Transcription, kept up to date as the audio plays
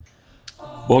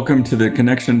Welcome to the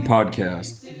Connection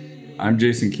Podcast. I'm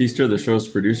Jason Keister, the show's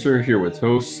producer, here with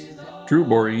hosts Drew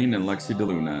Boreen and Lexi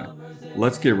DeLuna.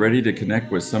 Let's get ready to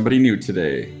connect with somebody new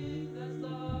today.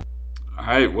 All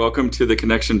right, welcome to the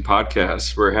Connection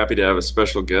Podcast. We're happy to have a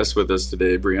special guest with us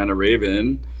today, Breanna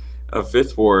Raven of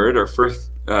 5th Ward, our first,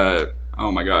 oh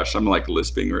my gosh, I'm like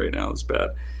lisping right now, it's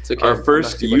bad. It's okay. Our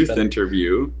first youth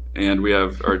interview, and we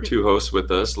have our two hosts with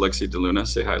us, Lexi DeLuna.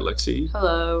 Say hi, Lexi.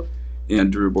 Hello.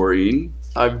 And Drew Boreen.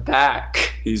 I'm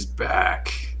back. He's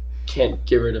back. Can't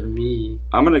get rid of me.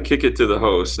 I'm going to kick it to the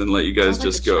host and let you guys Sounds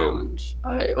just like a go.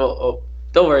 challenge.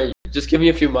 Don't worry. Just give me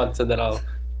a few months and then I'll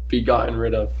be gotten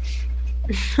rid of.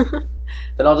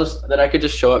 Then I could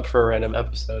just show up for random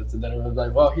episodes and then everyone's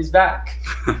like, well, he's back.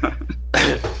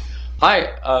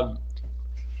 Hi,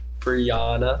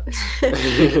 Breanna.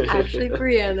 Actually,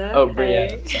 Breanna. Oh,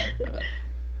 Breanna. Hey.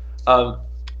 Sorry.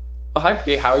 Hi,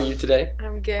 Bri. How are you today?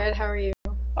 I'm good. How are you?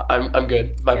 I'm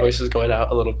good. My Good. voice is going out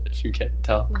a little bit if you can't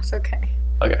tell. That's okay.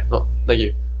 Okay, well, thank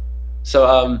you.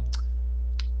 So,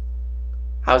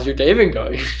 how's your day been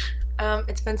going?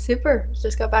 It's been super.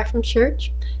 Just got back from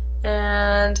church,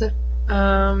 and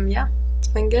yeah, it's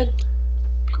been good.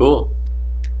 Cool.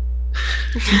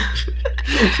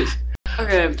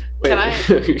 Okay, Wait. can I?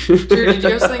 Drew, did you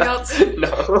have something else? No.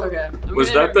 Okay. Was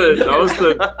that was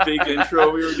the big intro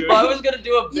we were doing? Well, I was gonna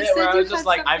do a You bit said where I you was just had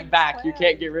like, I'm something back. You planned.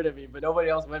 can't get rid of me, but nobody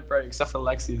else went for it except for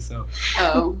Lexi. So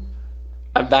Oh,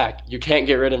 I'm back. You can't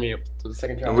get rid of me. To the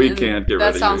second try. We can't get rid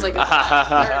of that sounds you. like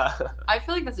a I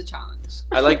feel like that's a challenge.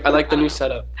 I like the new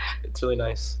setup. It's really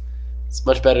nice. It's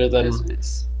much better That than is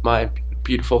nice. my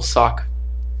beautiful sock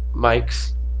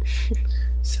mics.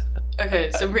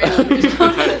 Okay, so Breanna,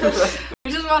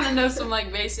 we just want to know some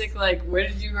like basic like where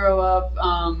did you grow up,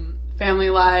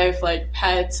 family life, like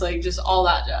pets, like just all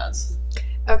that jazz.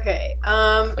 Okay.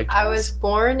 Like I was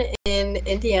born in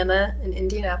Indiana, in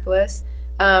Indianapolis.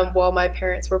 While my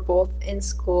parents were both in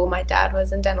school. My dad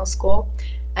was in dental school,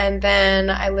 and then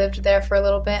I lived there for a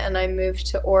little bit, and I moved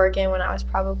to Oregon when I was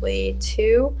probably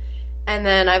 2. And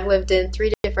then I've lived in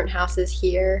 3 different houses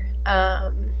here,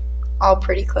 all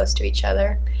pretty close to each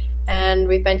other. And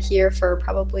we've been here for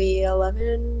probably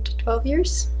 11 to 12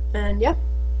 years. And yeah.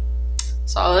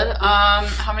 Solid.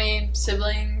 How many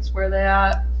siblings? Where are they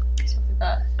at? Stuff like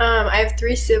that. I have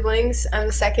 3 siblings. I'm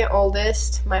the second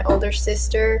oldest. My older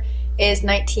sister is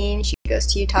 19. She goes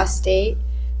to Utah State.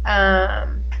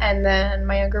 And then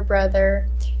my younger brother,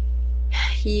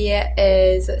 he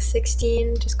is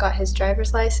 16, just got his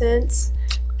driver's license.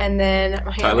 And then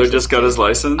my Tyler just got his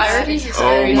license? I heard he's a Oh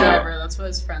scary my. driver. That's what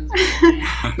his friends are saying.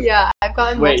 Yeah, I've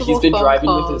gotten Wait, multiple he's been phone driving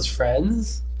calls. with his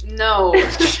friends? No.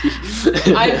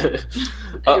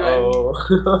 Uh-oh.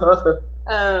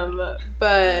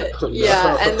 But Oh, no.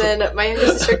 yeah, and then my younger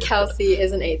sister Kelsey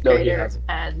is an 8th No, he grader, hasn't.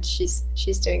 and she's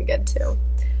doing good too.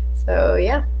 So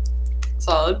yeah.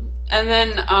 Solid. And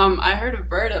then I heard a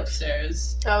bird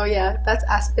upstairs. Oh yeah, that's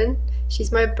Aspen.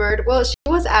 She's my bird. Well, she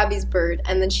was Abby's bird,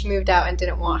 and then she moved out and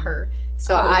didn't want her.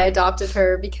 So Oh. I adopted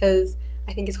her because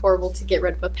I think it's horrible to get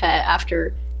rid of a pet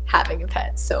after having a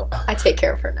pet. So I take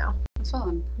care of her now. That's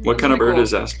solid. What kind of bird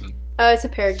is Aspen? It's a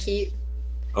parakeet.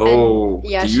 Oh,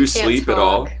 Yeah, do she you can't sleep at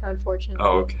all? talk, Unfortunately.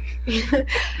 Oh, okay.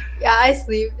 Yeah, I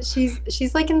sleep.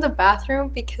 She's like in the bathroom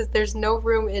because there's no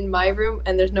room in my room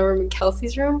and there's no room in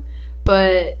Kelsey's room,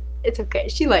 but it's okay.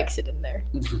 She likes it in there.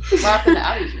 What happened to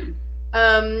Abby's room?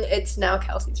 It's now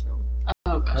Kelsey's room.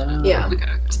 Oh, gotcha. Yeah. Okay.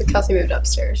 So Kelsey moved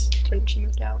upstairs when she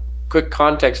moved out. Quick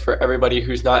context for everybody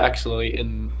who's not actually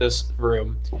in this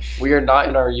room. We are not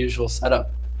in our usual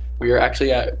setup. We are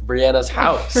actually at Breanna's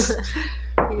house.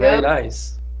 Very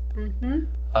nice. Mhm.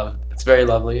 It's very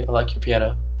lovely. I like your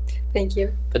piano. Thank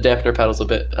you. The dampener pedal's a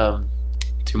bit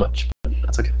too much, but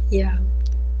that's okay. Yeah.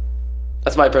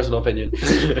 That's my personal opinion.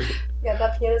 Yeah,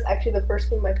 that piano is actually the first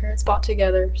thing my parents bought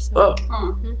together. So. Oh,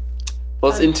 Huh.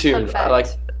 well, it's in Fun tune. I fact. like.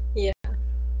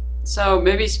 So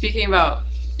maybe speaking about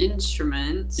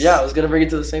instruments. Yeah, I was gonna bring it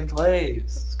to the same place.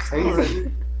 It's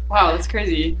crazy. Wow, that's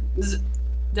crazy.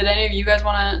 Did any of you guys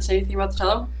want to say anything about the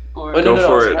cello? Or Oh, no, Go no, I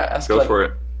for was it. gonna ask, Go like- for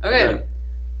it. okay,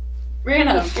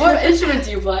 Breanna, what instrument do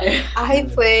you play? I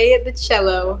play the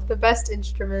cello, the best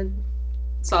instrument.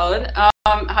 Solid.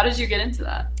 How did you get into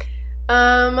that?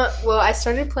 Well, I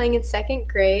started playing in 2nd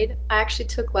grade. I actually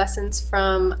took lessons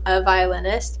from a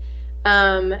violinist.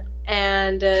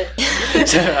 And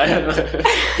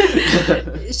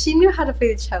she knew how to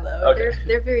play the cello. Okay.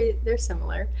 They're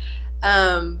similar.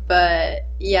 But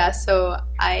yeah, so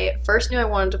I first knew I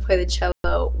wanted to play the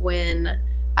cello when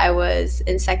I was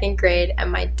in 2nd grade,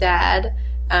 and my dad,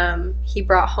 he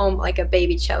brought home like a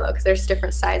baby cello because there's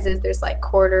different sizes. There's like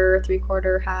quarter,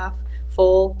 3/4, half,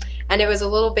 full, and it was a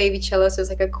little baby cello, so it was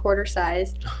like a quarter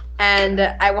size. And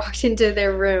I walked into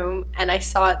their room, and I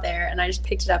saw it there, and I just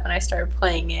picked it up, and I started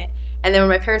playing it. And then when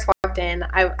my parents walked in,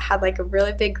 I had like a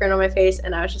really big grin on my face,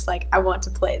 and I was just like, I want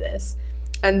to play this.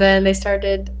 And then they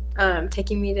started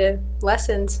taking me to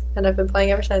lessons, and I've been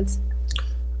playing ever since.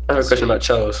 I have a question about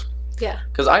cellos. Yeah.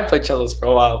 Because I played cellos for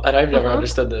a while, and I've never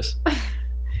understood this.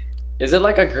 Is it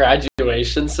like a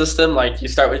graduation system? Like you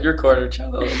start with your quarter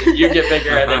cello, and then you get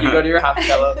bigger, and then you go to your half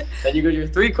cello, then you go to your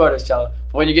 3/4 cello.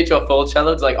 But when you get to a full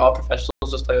cello, it's like all professionals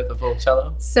just play with a full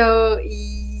cello? So,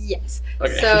 yes.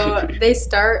 Okay. So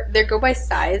they go by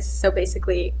size. So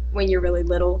basically, when you're really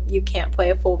little, you can't play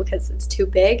a full because it's too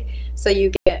big. So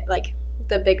you get like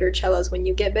the bigger cellos when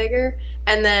you get bigger.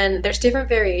 And then there's different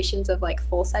variations of like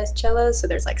full-size cellos. So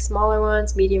there's like smaller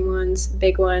ones, medium ones,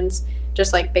 big ones,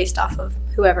 just like based off of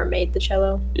whoever made the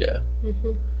cello. Yeah.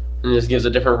 Mm-hmm. And it just gives a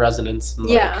different resonance. And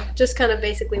Yeah, just kind of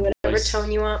basically whatever Nice.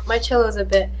 tone you want. My cello is a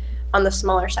bit on the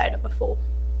smaller side of a full.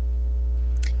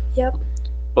 Yep.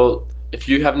 Well, if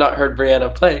you have not heard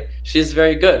Breanna play, she is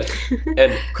very good.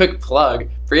 And quick plug,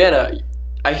 Breanna,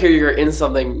 I hear you're in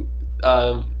something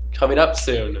coming up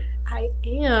soon.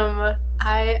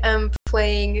 I am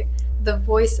playing the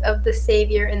voice of the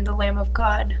Savior in the Lamb of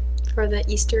God for the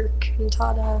Easter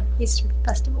cantata, Easter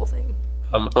festival thing.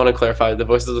 I want to clarify, the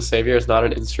voice of the Savior is not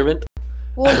an instrument?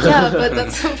 Well, yeah, but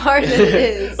that's the part that it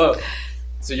is. Oh,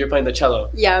 so you're playing the cello,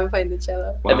 Yeah, I'm playing the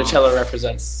cello. Wow. and the cello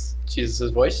represents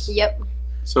Jesus' voice? Yep.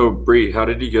 So, Bree, how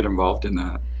did you get involved in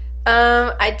that?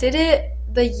 I did it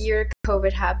the year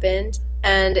COVID happened,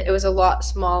 and it was a lot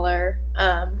smaller,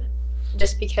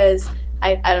 just because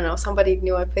I don't know, somebody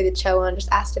knew I played the cello and just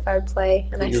asked if I would play,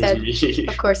 and I It was said, me.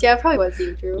 of course. Yeah, it probably was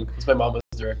you, Drew. Because my mom was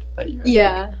directed that year.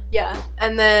 Yeah.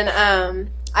 And then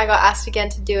I got asked again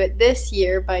to do it this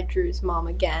year by Drew's mom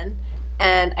again,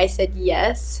 and I said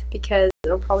yes because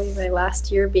it'll probably be my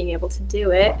last year being able to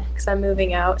do it because I'm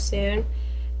moving out soon.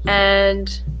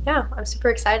 And yeah, I'm super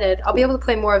excited. I'll be able to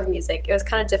play more of the music. It was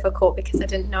kind of difficult because I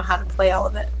didn't know how to play all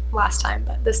of it last time,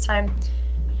 but this time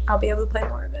I'll be able to play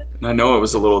more of it. And I know it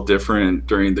was a little different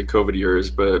during the COVID years,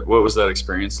 but what was that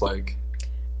experience like?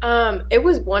 It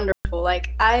was wonderful.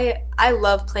 Like I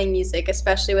love playing music,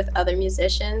 especially with other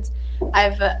musicians.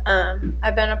 I've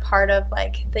been a part of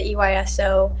like the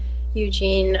EYSO,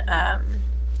 Eugene,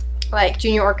 like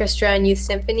junior orchestra and youth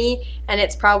symphony, and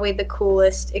it's probably the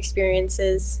coolest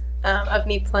experiences of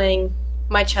me playing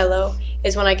my cello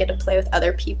is when I get to play with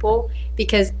other people,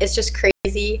 because it's just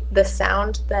crazy the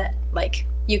sound that like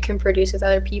you can produce with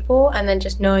other people, and then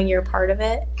just knowing you're a part of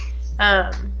it.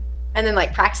 And then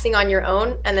like practicing on your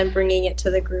own and then bringing it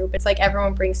to the group. It's like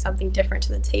everyone brings something different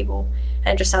to the table,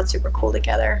 and it just sounds super cool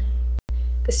together.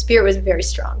 The spirit was very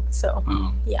strong. So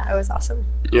Wow. yeah, it was awesome.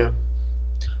 Yeah.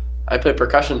 I play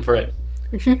percussion for it.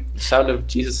 Mhm. The sound of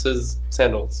Jesus's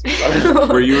sandals.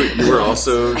 Were you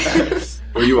also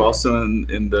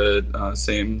in the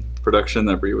same production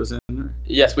that Bree was in? Or?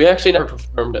 Yes, we actually never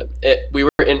performed it. We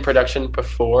were in production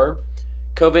before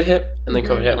COVID hit, and then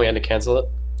COVID hit and we had to cancel it.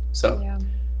 So Yeah.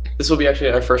 this will be actually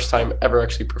our first time ever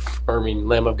actually performing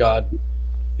Lamb of God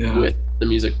Yeah. with the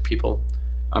music people.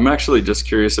 I'm actually just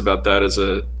curious about that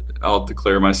I'll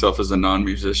declare myself as a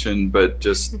non-musician, but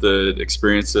just the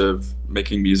experience of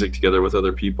making music together with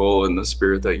other people and the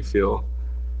spirit that you feel.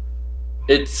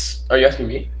 Are you asking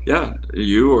me? Yeah,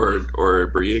 you or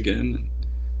Bree again.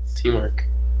 Teamwork.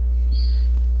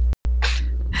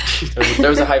 there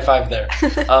was a high five there.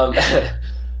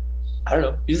 I don't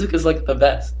know. Music is like the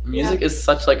best. Music is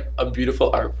such like a beautiful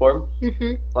art form.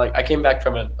 Mhm. Like I came back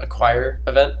from a choir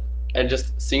event, and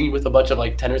just singing with a bunch of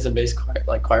like tenors and bass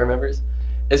choir members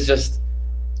is just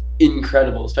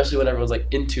incredible, especially when everyone's like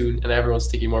in tune and everyone's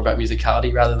thinking more about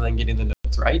musicality rather than getting the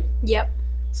notes right. Yep.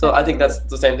 So I think that's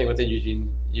the same thing with the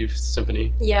Eugene Youth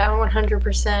Symphony. Yeah,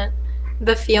 100%.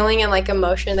 The feeling and like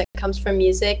emotion that comes from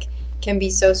music can be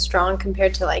so strong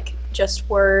compared to like just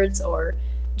words or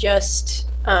just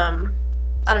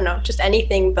I don't know, just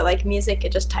anything, but like music,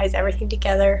 it just ties everything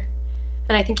together.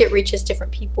 And I think it reaches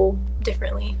different people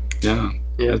differently. Yeah.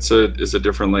 Yeah. It's a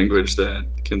different language that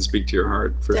can speak to your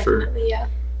heart for sure. Definitely, yeah.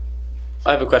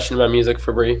 I have a question about music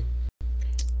for Bree.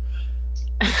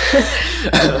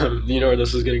 Do you know where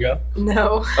this is gonna go?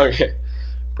 No. Okay,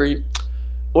 Bree,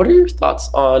 what are your thoughts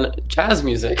on jazz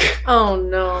music? Oh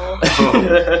no.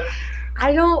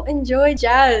 I don't enjoy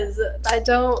jazz. I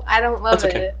don't love That's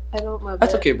okay. it. I don't love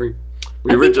That's it. okay, Bree.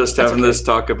 We were just that's having okay. this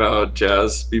talk about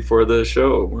jazz before the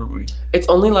show, weren't we? It's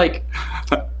only like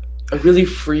a really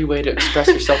free way to express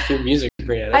yourself through music,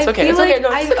 Breanna. It's okay. I feel It's like okay.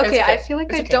 No, it's okay. I feel like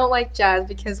It's I okay. don't like jazz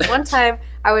because one time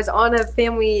I was on a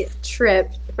family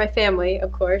trip with my family,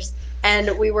 of course,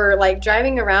 and we were like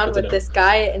driving around with this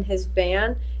guy in his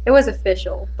van. It was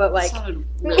official, but like sounded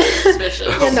really suspicious.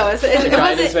 yeah, no, it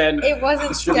wasn't. It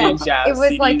wasn't sketch. It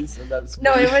was like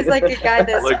no, it was like a guy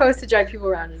that's supposed to drive people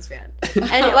around in his van,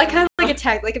 and like kind of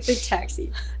like a big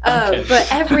taxi. Okay. But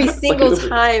every single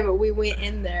time we went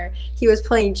in there, he was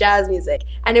playing jazz music,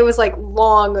 and it was like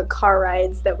long car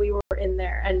rides that we were in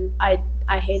there, and I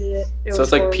hated it. So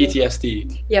it's like horrible.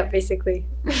 PTSD. Yeah, basically.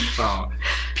 Wow.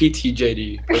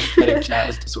 PTJD, post-traumatic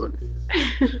jazz disorder.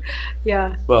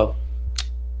 Yeah, Well,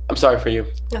 I'm sorry for you.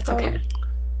 that's okay.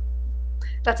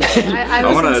 That's okay. I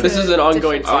wanna- listened This to is an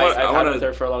ongoing different- fight I've had with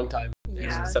her for a long time.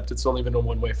 Yeah. Except it's only been a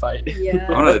one-way fight. I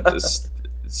Yeah. want to just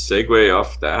segue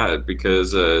off that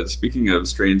because speaking of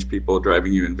strange people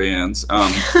driving you in vans,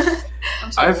 I'm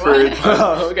sorry, I've what? heard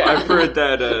Oh, okay. I've heard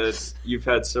that you've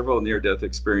had several near-death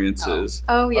experiences.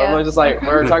 Oh I yeah. was just like,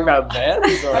 we're talking about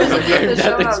vans? Or I was looking at the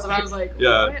show near-death notes and I was like,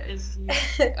 Yeah. what is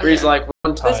he? Bree's like,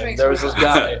 one This time makes there me was this laugh.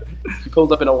 guy. He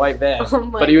pulled up in a white van, Oh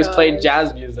my but he was playing gosh.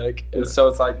 jazz music, and so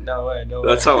it's like, no way, no way.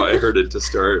 That's how I heard it to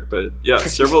start. But yeah,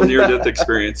 several near-death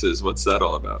experiences. What's that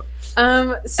all about?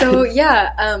 So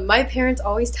yeah, my parents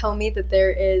always tell me that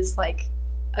there is like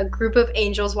a group of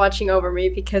angels watching over me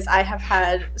because I have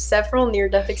had several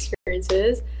near-death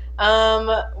experiences.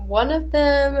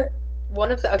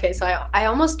 Okay, so I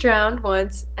almost drowned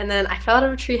once, and then I fell out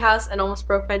of a treehouse and almost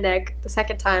broke my neck the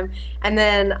second time, and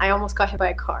then I almost got hit by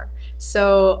a car.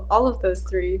 So all of those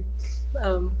three.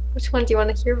 Which one do you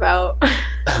want to hear about?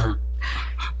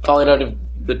 Falling out of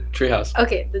the treehouse.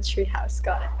 Okay, the treehouse.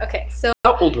 Got it. Okay, so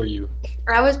How old were you?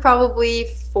 I was probably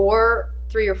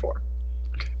 3 or 4.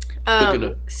 Good to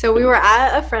know. So we were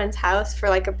at a friend's house for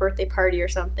like a birthday party or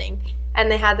something, and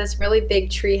they had this really big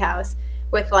tree house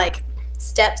with like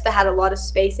steps that had a lot of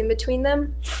space in between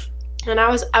them. And I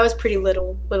was pretty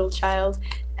little child,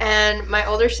 and my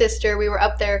older sister, we were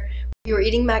up there. We were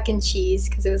eating mac and cheese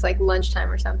because it was like lunchtime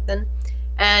or something,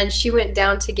 and she went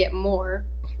down to get more,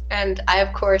 and I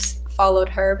of course followed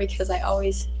her because I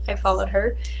followed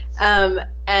her,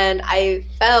 and I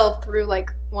fell through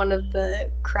like one of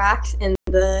the cracks in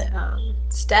the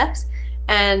steps,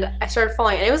 and I started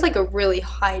falling, and it was like a really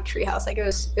high tree house, like it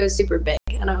was super big,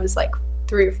 and I was like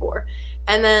 3 or 4,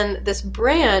 and then this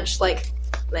branch like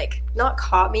not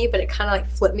caught me, but it kind of like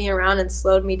flipped me around and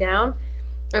slowed me down,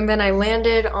 and then I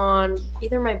landed on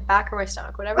either my back or my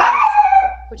stomach,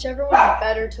 whichever one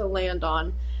better to land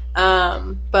on.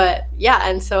 But yeah,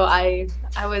 and so I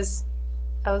was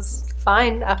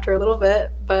fine after a little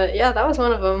bit, but yeah, that was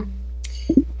one of them.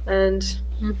 And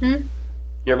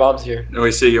Your mom's here. No,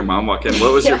 we see your mom walk in.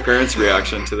 What was your Yeah. parents'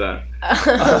 reaction to that?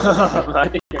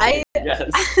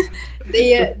 Yes.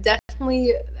 They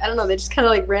definitely, I don't know, they just kind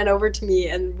of like ran over to me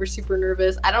and were super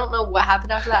nervous. I don't know what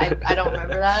happened after that. I don't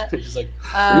remember that. She's like,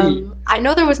 I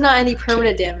know there was not any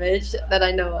permanent damage that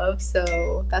I know of,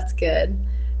 so that's good.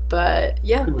 But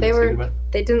yeah, they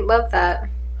didn't love that.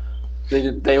 They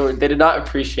did not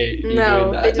appreciate you No,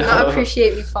 doing that. they did not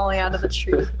appreciate me falling out of the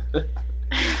tree.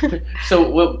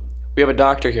 So we have a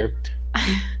doctor here,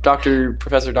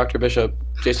 Professor Dr. Bishop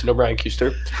Jason O'Brien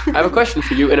Kuster. I have a question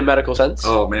for you in a medical sense.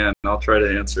 Oh man, I'll try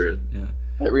to answer it. Yeah.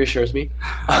 That reassures me.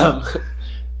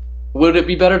 Would it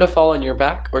be better to fall on your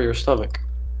back or your stomach?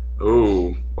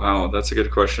 Oh wow, that's a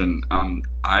good question.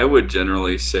 I would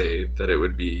generally say that it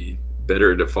would be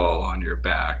better to fall on your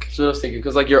back. So I was thinking,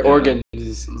 because like your Yeah. organs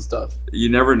and stuff. You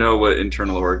never know what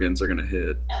internal organs are going to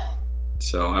hit.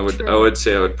 So I would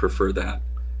say I would prefer that.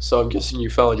 So I'm guessing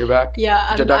you fell on your back. Yeah,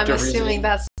 I'm Deductive assuming reasoning.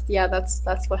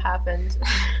 that's what happened.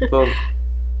 Well,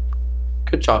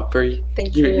 good job, Bree.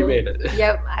 Thank you. You made it.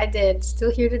 Yep, I did. Still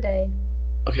here today.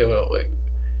 Okay, well, wait.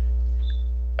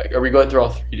 Are we going through all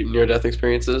 3 near-death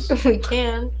experiences? We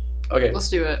can. Okay, Let's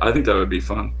do it. I think that would be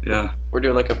fun. Yeah. we're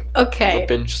doing like a Okay.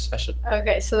 binge session.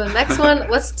 Okay, so the next one,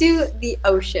 let's do the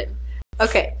ocean.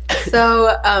 Okay,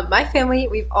 so my family,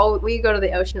 we go to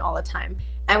the ocean all the time,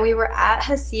 and we were at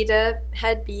Hasita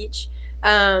Head Beach,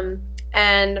 and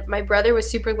my brother was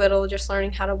super little, just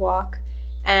learning how to walk,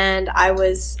 and I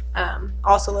was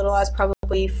also little. I was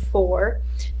probably 4,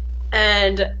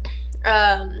 and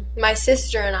my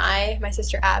sister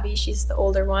Abby, she's the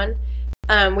older one.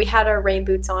 We had our rain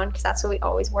boots on because that's what we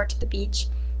always wore to the beach,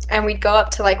 and we'd go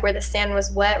up to like where the sand was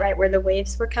wet, right where the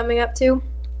waves were coming up to,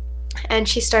 and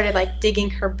she started like digging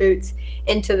her boots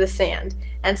into the sand,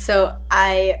 and so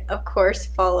I of course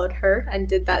followed her and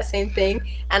did that same thing,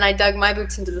 and I dug my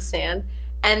boots into the sand,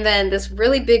 and then this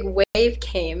really big wave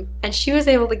came, and she was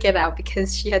able to get out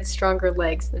because she had stronger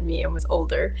legs than me and was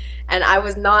older, and I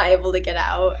was not able to get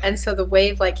out, and so the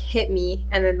wave like hit me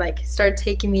and then like started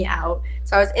taking me out.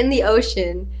 So I was in the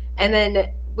ocean, and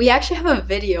then we actually have a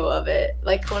video of it,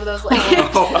 like one of those like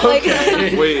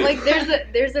Okay. Wait. like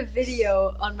there's a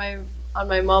video on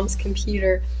my mom's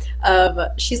computer of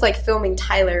she's like filming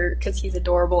Tyler because he's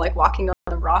adorable, like walking on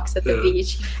the rocks at the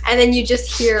beach, and then you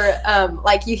just hear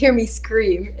like you hear me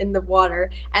scream in the water,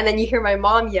 and then you hear my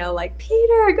mom yell like,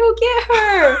 Peter, go get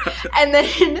her. And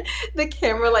then the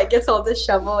camera like gets all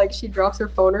disheveled, like she drops her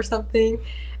phone or something,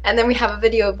 and then we have a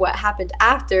video of what happened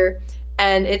after,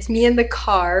 and it's me in the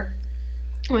car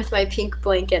with my pink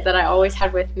blanket that I always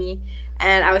had with me,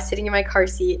 and I was sitting in my car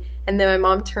seat, and then my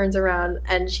mom turns around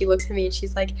and she looks at me and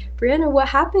she's like, Breanna, what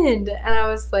happened? And I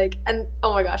was like, and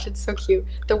oh my gosh, it's so cute.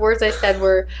 The words I said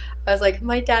were, I was like,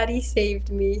 my daddy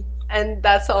saved me. And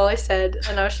that's all I said.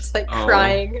 And I was just like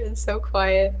crying and so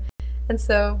quiet. And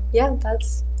so, yeah,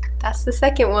 that's the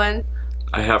second one.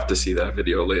 I have to see that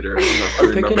video later. I have to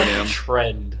remember him.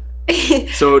 Trend.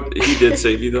 So he did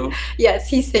save you though? Yes,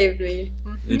 he saved me.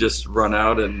 You just run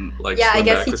out and like yeah, I swim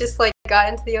guess back he with- just like got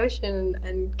into the ocean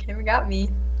and came and got me.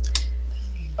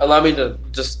 Allow me to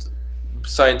just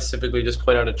scientifically just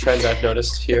point out a trend I've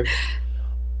noticed here.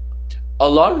 A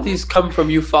lot of these come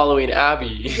from you following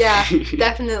Abby. Yeah,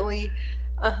 definitely.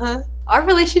 Our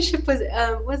relationship was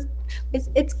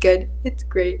it's good. It's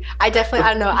great. I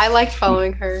don't know. I liked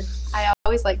following her. I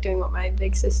always liked doing what my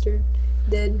big sister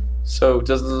did. So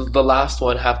does the last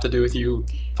one have to do with you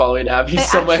following Abby It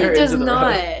somewhere actually does into the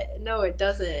not. road? No, it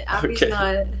doesn't.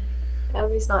 Okay.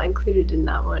 Abby's not included in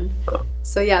that one. Oh.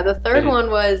 So yeah, the third Okay.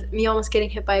 one was me almost getting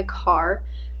hit by a car.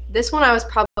 This one I was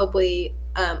probably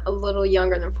a little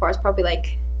younger than 4. I was probably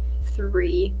like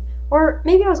 3, or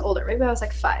maybe I was older. Maybe I was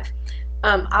like 5.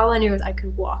 All I knew was I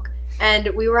could walk, and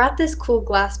we were at this cool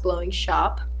glass blowing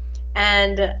shop,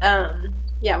 and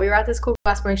we were at this cool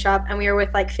glass blowing shop, and we were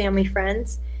with like family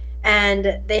friends,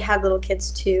 and they had little kids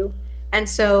too. And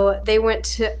so they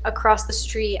went across the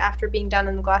street after being done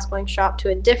in the glassblowing shop to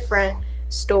a different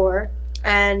store,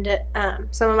 and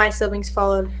some of my siblings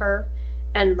followed her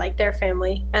and like their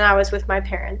family, and I was with my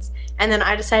parents. And then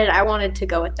I decided I wanted to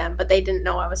go with them, but they didn't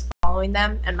know I was following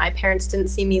them, and my parents didn't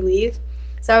see me leave,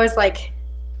 so I was like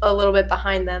a little bit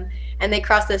behind them. And they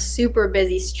crossed this super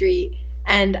busy street,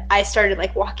 and I started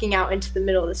like walking out into the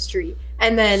middle of the street,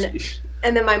 and then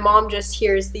my mom just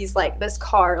hears this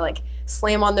car like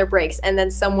slam on their brakes, and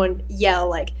then someone yell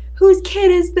like, whose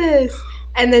kid is this?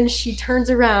 And then she turns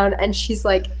around and she's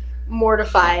like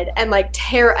mortified and like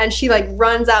and she like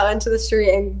runs out into the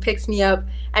street and picks me up,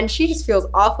 and she just feels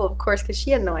awful, of course, because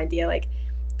she had no idea, like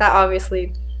that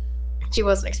obviously she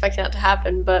wasn't expecting that to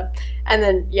happen. And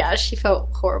then yeah, she felt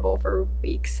horrible for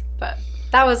weeks. But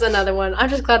that was another one. I'm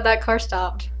just glad that car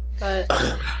stopped. But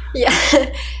yeah.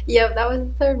 Yep, that was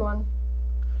the third one.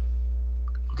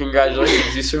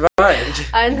 Congratulations, you survived.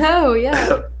 I know,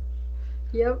 yeah.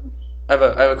 Yep. I have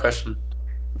a question.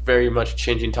 Very much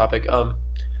changing topic. Do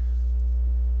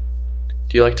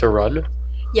you like to run?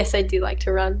 Yes, I do like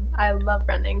to run. I love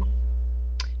running.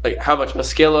 Like how much? A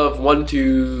scale of 1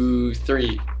 to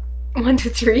 3. 1 to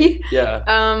 3? Yeah.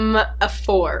 A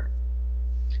 4.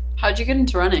 How'd you get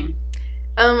into running?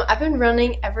 I've been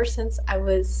running ever since I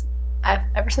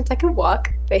could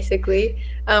walk, basically.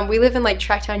 We live in like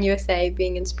Tracktown, USA,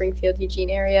 being in Springfield, Eugene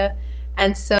area,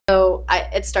 and so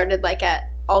it started like at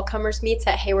all comers meets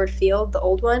at Hayward Field, the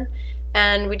old one,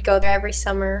 and we'd go there every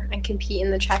summer and compete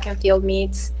in the track and field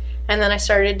meets. And then I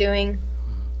started doing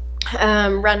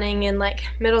running in like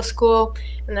middle school,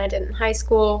 and then I did in high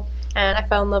school, and I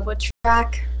fell in love with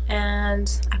track,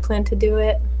 and I plan to do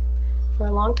it for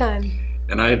a long time.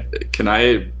 And I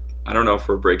don't know if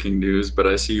we're breaking news, but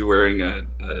I see you wearing a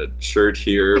shirt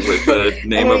here with the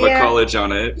name of a college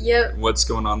on it. Yep. What's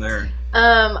going on there?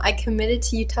 I committed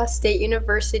to Utah State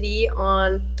University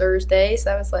on Thursday, so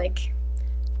that was like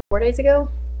 4 days ago.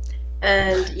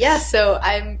 And yeah, so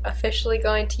I'm officially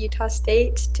going to Utah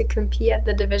State to compete at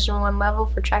the Division I level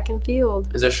for track and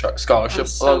field. Is there scholarship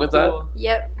That's so along with cool.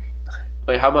 Yep. that?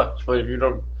 Wait, how much? Wait, I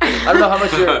don't know how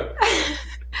much you're.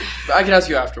 I can ask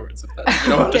you afterwards if that. You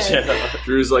don't want to share that.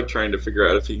 Drew's like trying to figure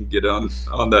out if he can get on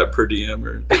that per diem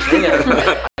or.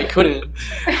 I couldn't.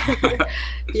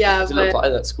 Yeah, Didn't but apply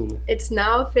to that school. it's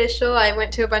now official. I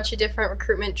went to a bunch of different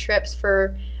recruitment trips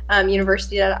for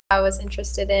university that I was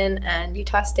interested in, and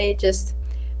Utah State just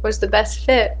was the best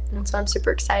fit, and so I'm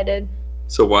super excited.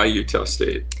 So why Utah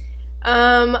State?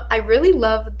 I really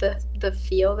love the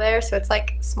feel there. So it's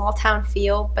like small town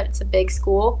feel, but it's a big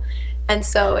school, and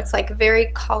so it's like a very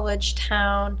college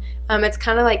town. It's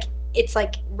kind of like it's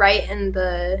like right in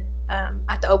the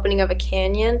at the opening of a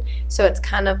canyon, so it's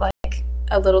kind of like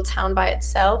a little town by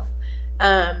itself,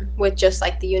 with just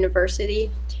like the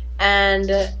university. and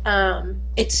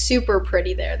it's super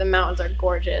pretty there. The mountains are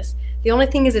gorgeous. The only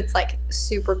thing is it's like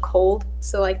super cold.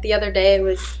 So like the other day it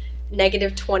was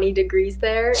negative 20 degrees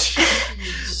there.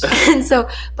 And so,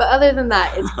 but other than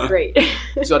that, it's great.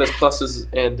 So it has pluses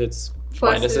and it's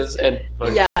minuses, and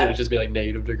yeah, it would just be like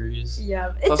negative degrees.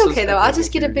 Yeah, it's Pluses okay though. and I'll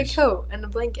just get a big negatives. coat and a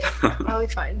blanket. I'll be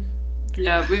fine.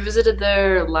 Yeah, we visited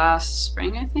there last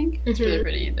spring, I think. It's really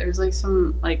pretty. There's like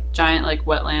some like giant like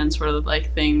wetland sort of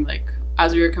like thing like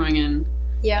as we were coming in.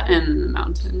 Yeah. And the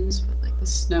mountains with like the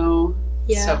snow.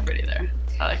 Yeah. It's so pretty there.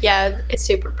 I like it. Yeah, it's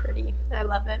super pretty. I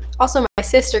love it. Also, my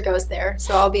sister goes there,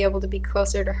 so I'll be able to be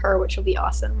closer to her, which will be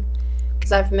awesome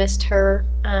because I've missed her.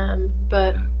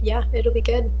 But yeah, it'll be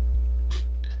good.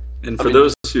 And for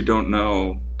those who don't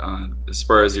know, as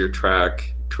far as your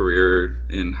track career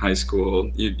in high school,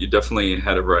 you definitely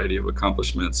had a variety of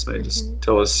accomplishments. Just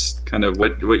tell us kind of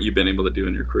what you've been able to do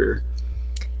in your career.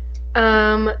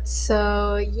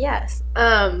 So yes,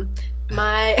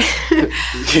 my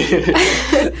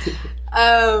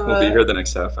we'll be here the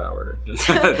next half hour.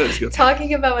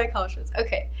 Talking about my accomplishments.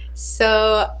 Okay,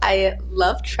 so I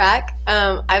love track.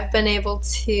 I've been able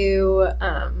to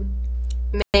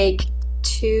make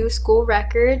 2 school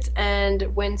records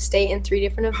and win state in 3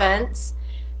 different events.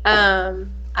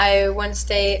 I won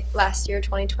state last year,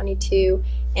 2022,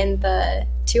 in the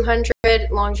 200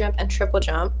 long jump and triple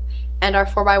jump, and our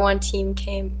 4x1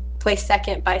 team placed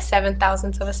second by 7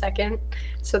 thousandths of a second.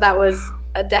 So that was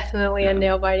definitely a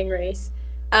nail-biting race.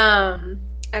 And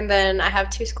then I have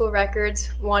 2 school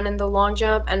records, 1 in the long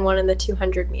jump and 1 in the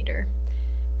 200 meter.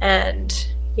 And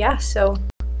yeah, so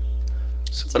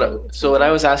when I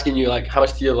was asking you like how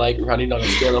much do you like running on a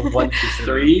scale of 1 to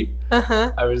 3,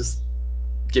 I was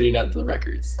getting at the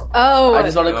records. Oh, I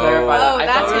just want to clarify that. I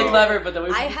thought it was really clever, but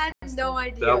then I had no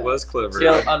idea. That was clever.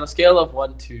 On a scale of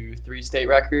 1 to 3 state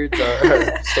records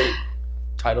or state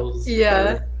titles.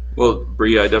 Yeah. Well,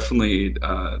 Bree, I definitely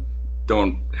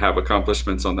don't have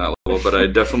accomplishments on that level, but I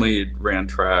definitely ran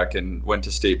track and went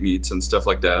to state meets and stuff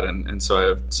like that, and so I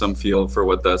have some feel for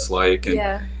what that's like. And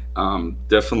yeah.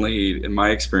 Definitely, in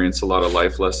my experience, a lot of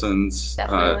life lessons.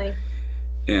 Definitely.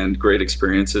 And great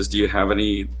experiences. Do you have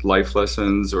any life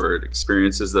lessons or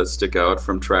experiences that stick out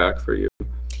from track for you?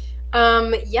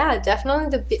 Yeah,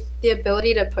 definitely the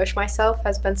ability to push myself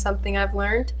has been something I've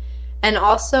learned, and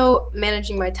also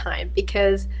managing my time,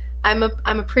 because I'm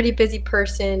a pretty busy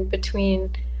person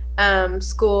between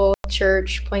school,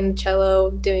 church, playing the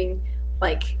cello, doing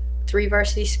like 3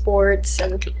 varsity sports,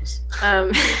 and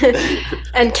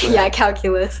and yeah,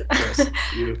 calculus.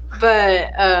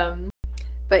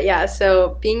 But yeah,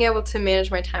 so being able to manage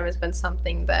my time has been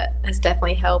something that has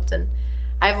definitely helped, and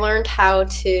I've learned how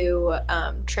to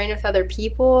train with other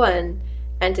people and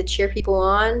to cheer people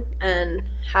on and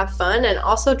have fun, and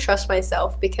also trust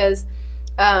myself, because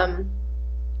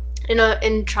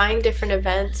in trying different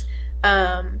events,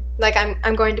 like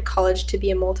I'm going to college to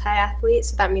be a multi-athlete,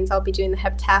 so that means I'll be doing the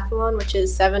heptathlon, which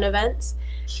is 7 events.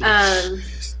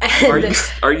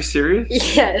 Are you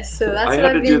serious? Yes, so that's I what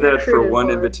had I'm to do being that for recruited one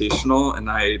for. invitational, and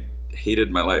I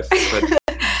hated my life. But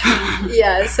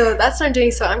yeah, so that's what I'm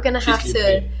doing. So I'm gonna have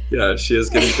to. Yeah, she is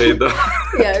getting paid though.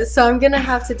 Yeah, so I'm gonna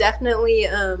have to definitely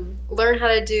learn how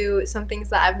to do some things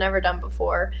that I've never done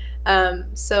before.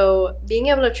 So being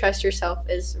able to trust yourself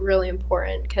is really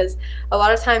important, because a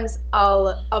lot of times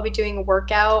I'll be doing a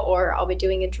workout or I'll be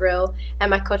doing a drill, and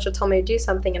my coach will tell me to do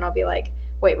something, and I'll be like,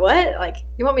 wait, what? Like,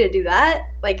 you want me to do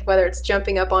that? Like, whether it's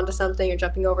jumping up onto something or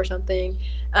jumping over something.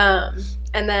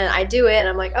 And then I do it, and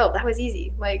I'm like, oh, that was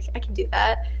easy. Like, I can do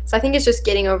that. So I think it's just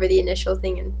getting over the initial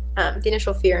thing, and the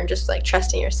initial fear, and just, like,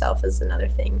 trusting yourself is another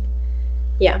thing.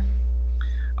 Yeah.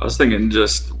 I was thinking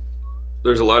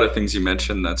there's a lot of things you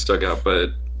mentioned that stuck out,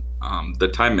 but the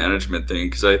time management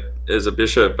thing, because as a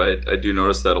bishop, I do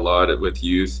notice that a lot with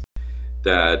youth,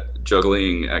 that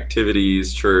juggling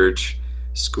activities, church,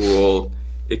 school,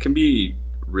 it can be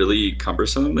really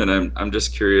cumbersome, and I'm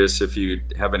just curious if you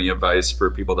have any advice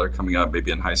for people that are coming up, maybe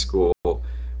in high school,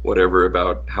 whatever,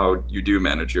 about how you do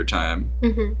manage your time.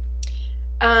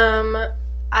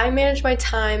 I manage my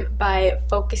time by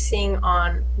focusing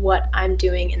on what I'm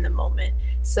doing in the moment.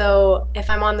 So if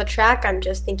I'm on the track, I'm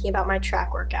just thinking about my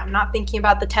track workout. I'm not thinking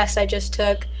about the test I just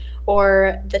took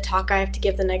or the talk I have to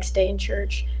give the next day in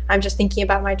church. I'm just thinking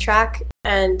about my track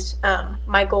and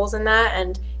my goals in that,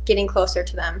 and getting closer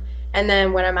to them. And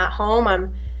then when I'm at home,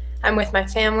 I'm with my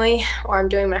family, or I'm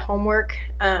doing my homework.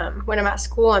 When I'm at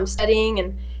school, I'm studying,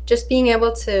 and just being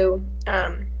able to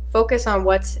focus on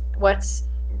what's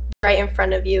right in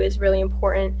front of you is really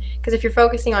important, because if you're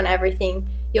focusing on everything,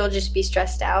 you'll just be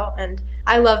stressed out. And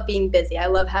I love being busy. I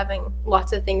love having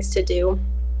lots of things to do.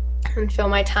 and fill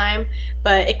my time,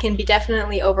 but it can be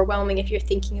definitely overwhelming if you're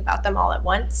thinking about them all at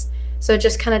once. So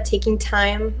just kind of taking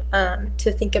time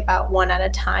to think about one at a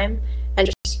time,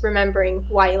 and just remembering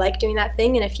why you like doing that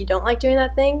thing. And if you don't like doing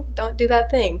that thing, don't do that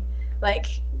thing. Like,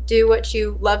 do what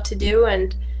you love to do,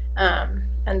 and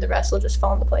the rest will just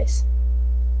fall into place.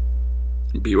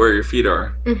 Be where your feet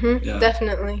are. Yeah.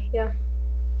 Definitely, yeah.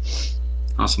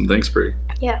 Awesome. Thanks, Bree.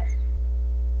 Yeah.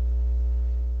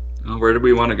 Well, where do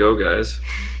we want to go, guys?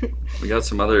 We got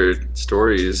some other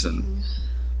stories, and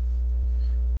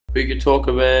we could talk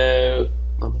about.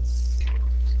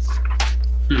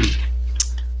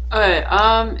 Okay.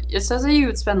 It says that you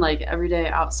would spend like every day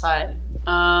outside.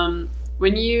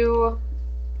 When you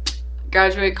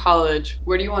graduate college,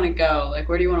 where do you want to go? Like,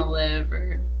 where do you want to live?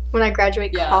 Or when I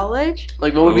graduate college,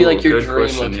 like, what would be like your dream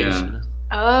question, location? Yeah.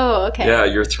 Oh, okay. Yeah,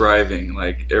 you're thriving.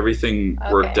 Like, everything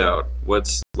worked out.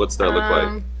 What's that look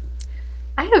like?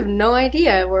 I have no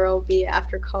idea where I'll be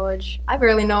after college. I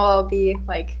barely know I'll be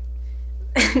like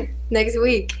next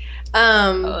week.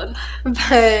 But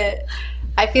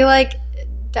I feel like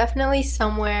definitely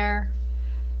somewhere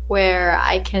where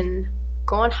I can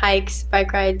go on hikes,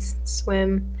 bike rides,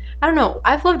 swim. I don't know.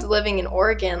 I've loved living in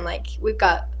Oregon. Like, we've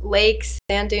got lakes,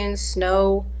 sand dunes,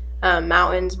 snow,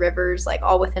 mountains, rivers, like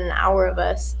all within an hour of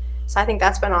us. So I think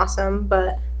that's been awesome.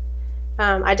 But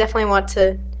I definitely want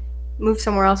to move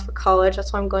somewhere else for college.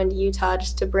 That's why I'm going to Utah,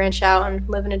 just to branch out and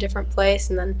live in a different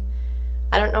place. And then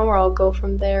I don't know where I'll go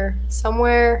from there.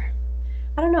 Somewhere,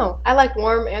 I don't know. I like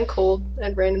warm and cold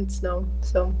and rain and snow.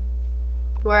 So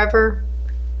wherever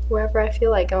I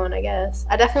feel like going, I guess.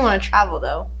 I definitely want to travel,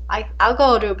 though. I'll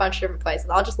go to a bunch of different places.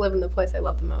 I'll just live in the place I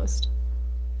love the most.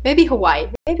 Maybe Hawaii.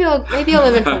 Maybe I'll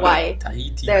live in Hawaii.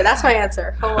 Tahiti. There, that's my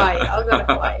answer. Hawaii. I'll go to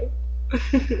Hawaii.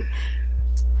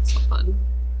 so fun.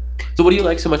 So what do you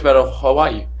like so much about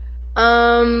Hawaii?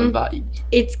 Hawaii.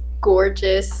 It's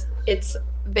gorgeous. It's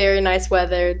very nice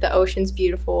weather. The ocean's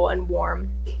beautiful and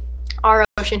warm. Our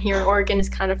ocean here in Oregon is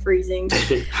kind of freezing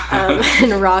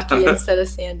and rocky instead of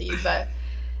sandy, but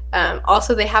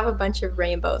also they have a bunch of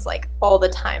rainbows like all the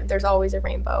time. There's always a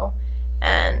rainbow,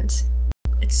 and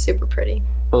it's super pretty.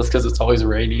 Well, it's because it's always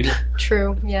raining.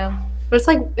 True, yeah. But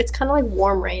it's kind of like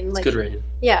warm rain. It's like, good rain.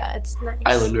 Yeah, it's nice.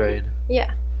 Island rain.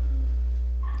 Yeah.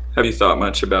 Have you thought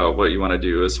much about what you want to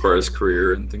do as far as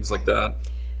career and things like that?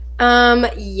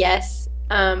 Yes.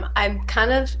 I'm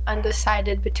kind of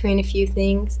undecided between a few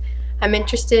things. I'm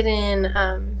interested in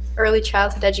early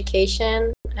childhood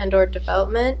education and or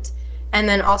development, and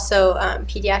then also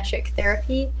pediatric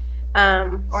therapy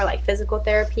or like physical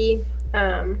therapy.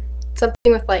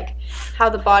 Something with like how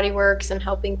the body works and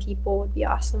helping people would be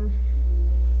awesome.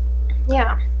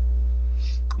 Yeah.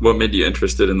 What made you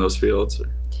interested in those fields?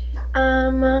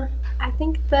 I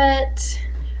think that,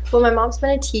 well, my mom's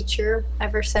been a teacher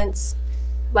ever since,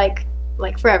 like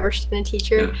forever. She's been a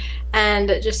teacher, yeah. And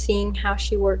just seeing how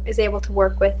she is able to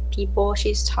work with people.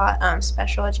 She's taught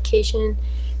special education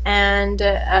and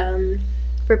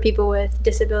for people with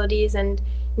disabilities and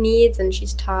needs, and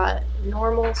she's taught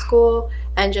normal school,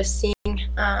 and just seeing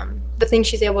the things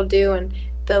she's able to do and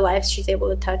the lives she's able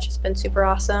to touch has been super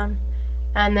awesome.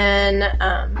 And then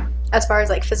as far as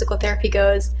like physical therapy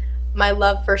goes, my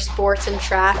love for sports and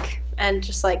track and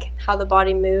just like how the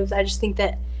body moves, I just think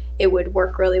that it would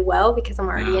work really well because I'm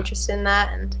already interested in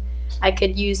that, and I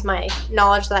could use my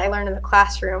knowledge that I learned in the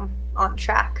classroom on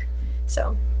track.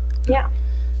 So, yeah.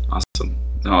 Awesome.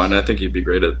 No, and I think you'd be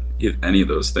great at any of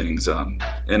those things. And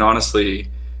honestly,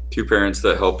 two parents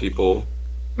that help people.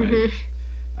 Mm-hmm.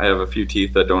 I have a few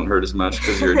teeth that don't hurt as much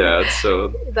because you're dad,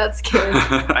 so. That's good.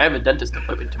 I have a dentist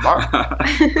appointment tomorrow.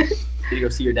 You go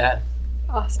see your dad.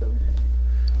 Awesome.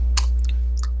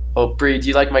 Oh, Bree, do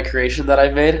you like my creation that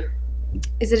I've made?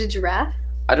 Is it a giraffe?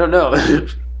 I don't know.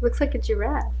 Looks like a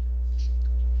giraffe.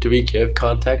 Do we give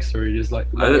context, or we just like?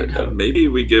 Maybe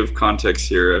we give context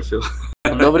here. I feel.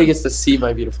 Nobody gets to see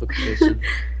my beautiful creation.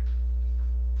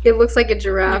 It looks like a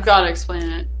giraffe. You've got to explain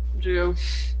it, Drew.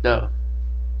 No,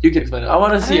 you can explain it. I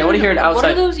want to see. I want to hear an outside.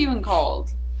 What are those even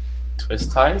called?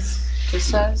 Twist ties.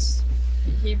 Twist ties.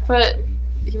 He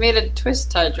made a twist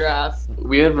tie giraffe.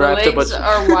 We unwrapped the legs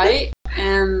are white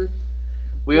and.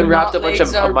 We unwrapped a bunch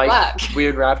of We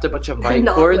unwrapped a bunch of mic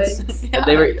cords, and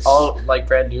they were all like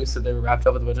brand new, so they were wrapped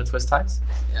up with a bunch of twist ties.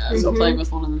 Yeah, so playing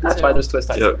with one of them. That's why there's twist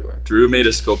ties everywhere. Drew made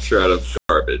a sculpture out of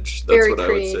garbage. That's Very what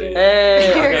creative. I would say.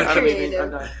 Hey, Very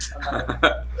I'm done.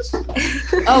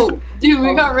 Oh, dude,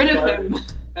 we got rid of him.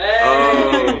 Hey.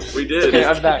 Oh, we did. Okay,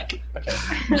 I'm back.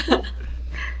 Okay.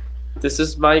 This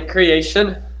is my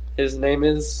creation. His name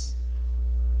is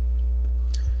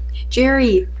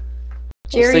Jerry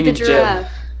the giraffe.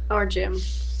 Jim. Or Jim.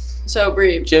 So,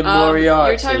 Bree, Jim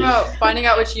Moriarty. you're talking about finding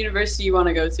out which university you want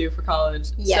to go to for college.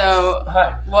 Yes. So,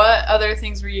 Hi. what other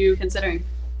things were you considering?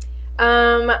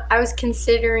 I was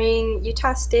considering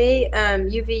Utah State,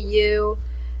 UVU.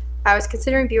 I was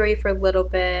considering BYU for a little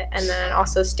bit, and then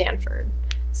also Stanford.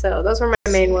 So those were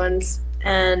my main ones,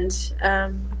 and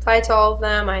applied to all of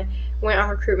them. I went on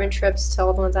recruitment trips to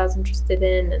all the ones I was interested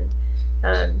in,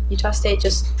 and Utah State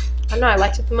just, I don't know, I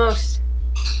liked it the most.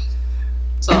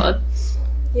 Solid.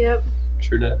 Yep.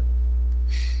 True that.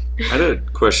 I had a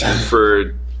question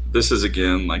for, this is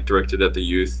again like directed at the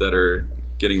youth that are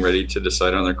getting ready to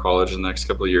decide on their college in the next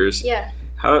couple of years. Yeah.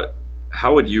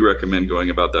 How would you recommend going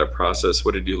about that process?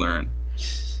 What did you learn?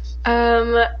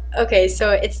 Okay,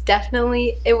 so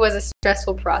it was a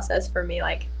stressful process for me.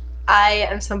 Like, I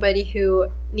am somebody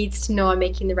who needs to know I'm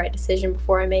making the right decision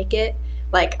before I make it.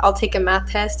 Like, I'll take a math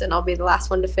test and I'll be the last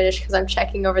one to finish because I'm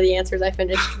checking over the answers I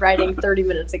finished writing 30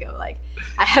 minutes ago. Like,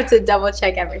 I have to double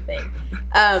check everything.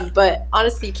 But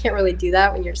honestly, you can't really do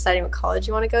that when you're deciding what college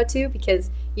you want to go to because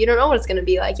you don't know what it's going to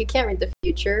be like. You can't read the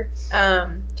future.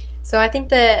 So I think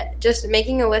that just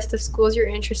making a list of schools you're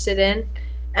interested in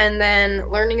and then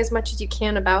learning as much as you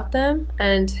can about them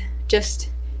and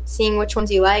just seeing which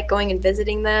ones you like, going and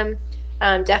visiting them,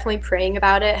 definitely praying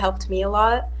about it helped me a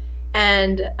lot.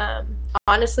 And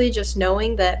honestly, just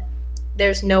knowing that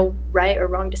there's no right or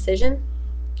wrong decision.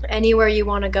 Anywhere you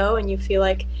want to go and you feel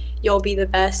like you'll be the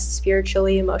best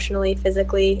spiritually, emotionally,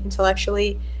 physically,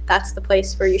 intellectually, that's the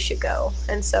place where you should go.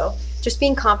 And so just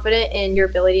being confident in your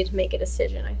ability to make a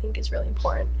decision, I think, is really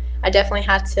important. I definitely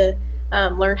had to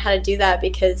learn how to do that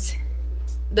because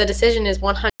the decision is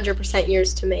 100%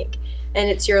 yours to make. And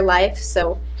it's your life,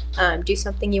 so do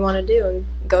something you want to do and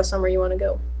go somewhere you want to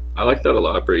go. I like that a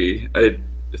lot, Bree. I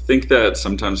think that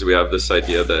sometimes we have this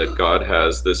idea that God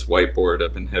has this whiteboard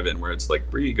up in heaven where it's like,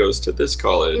 Bree goes to this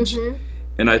college. Mm-hmm.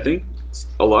 And I think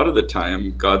a lot of the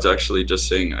time, God's actually just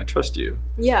saying, I trust you.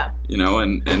 Yeah. You know,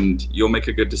 and you'll make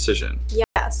a good decision.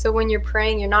 Yeah, so when you're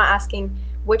praying, you're not asking,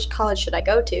 which college should I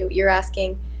go to? You're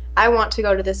asking, I want to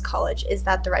go to this college. Is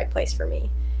that the right place for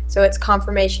me? So it's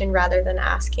confirmation rather than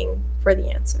asking for the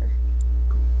answer.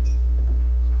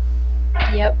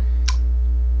 Yep.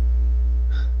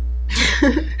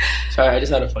 Sorry, I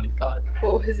just had a funny thought.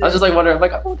 What was it? I was just like wondering,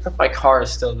 like, I wonder if my car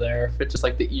is still there. If it just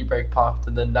like the e-brake popped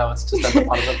and then now it's just at the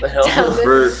bottom of the hill. Down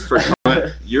the- For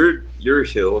your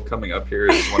hill coming up here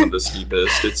is one of the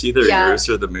steepest. It's either Yeah. yours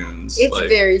or the moon's. It's like,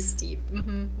 very steep.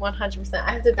 100%.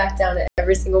 I have to back down it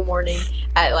every single morning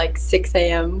at like 6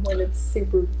 a.m. when it's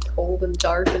super cold and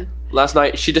dark. And Last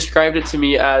night, she described it to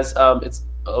me as what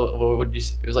did you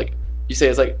say? It was like, you say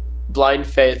it's like blind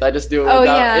faith. I just do it Oh,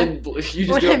 without, yeah. you just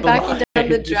when do it I'm backing blind. down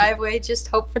the driveway, just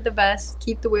hope for the best.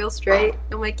 Keep the wheel straight.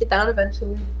 You'll make it down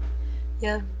eventually.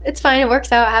 Yeah, it's fine. It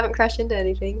works out. I haven't crashed into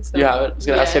anything. So. Yeah, I was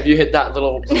gonna ask, have you hit that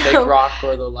little fake No. rock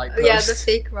or the light post? Yeah, the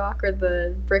fake rock or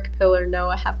the brick pillar. No,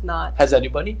 I have not. Has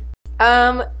anybody?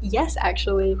 Yes,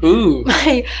 actually. Ooh.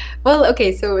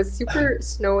 Okay, so it was super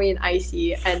snowy and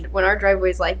icy, and when our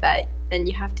driveway's like that, and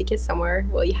you have to get somewhere,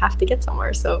 well, you have to get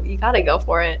somewhere, so you gotta go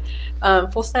for it,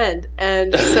 full send.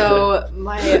 And so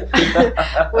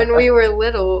when we were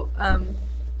little,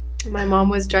 my mom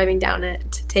was driving down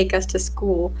it to take us to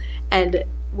school, and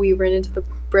we ran into the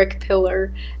brick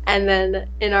pillar. And then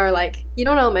in our, like, you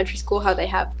know, in elementary school how they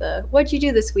have the what'd you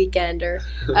do this weekend, or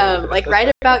like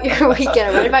write about your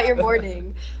weekend, or write about your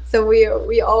morning. So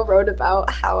we all wrote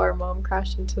about how our mom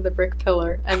crashed into the brick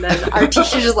pillar, and then our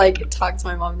teacher just like talked to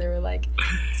my mom. They were like,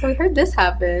 so we heard this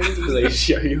happened. Like,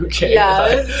 are you okay?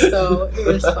 Yeah, so it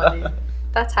was funny.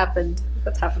 That's happened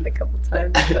a couple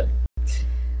times, but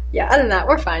yeah, other than that,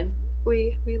 we're fine.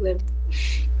 We lived.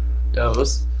 Yeah, it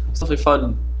was definitely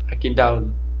fun hiking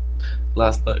down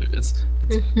last night. It's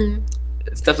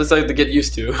definitely something to get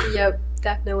used to. Yep,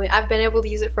 definitely. I've been able to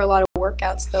use it for a lot of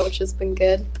workouts though, which has been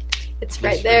good. It's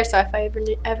right there, so if I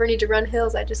ever need to run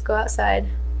hills, I just go outside.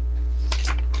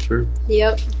 True.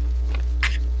 Yep.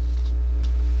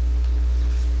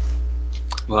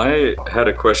 Well, I had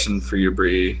a question for you,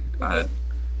 Bree.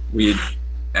 We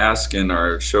ask in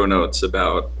our show notes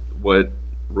about what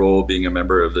role being a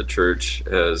member of the church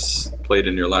has played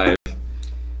in your life.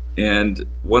 And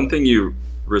one thing you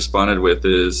responded with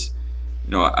is,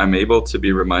 you know, I'm able to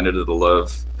be reminded of the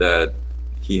love that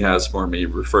he has for me,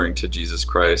 referring to Jesus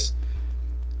Christ.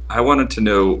 I wanted to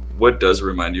know, what does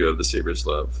remind you of the Savior's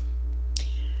love?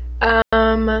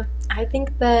 I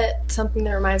think that something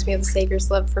that reminds me of the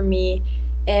Savior's love for me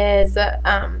is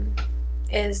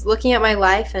looking at my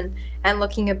life and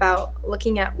looking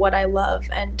at what I love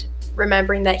and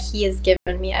remembering that he has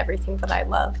given me everything that I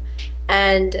love.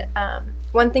 And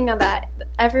one thing that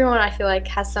everyone I feel like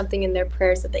has something in their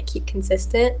prayers that they keep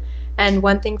consistent. And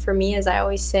one thing for me is I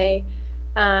always say,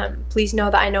 please know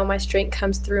that I know my strength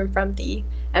comes through and from thee,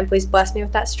 and please bless me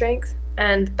with that strength.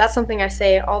 And that's something I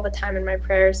say all the time in my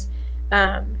prayers,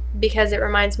 because it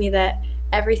reminds me that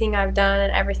everything I've done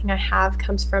and everything I have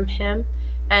comes from him,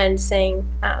 and saying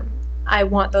I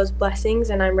want those blessings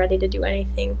and I'm ready to do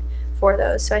anything for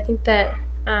those. So I think that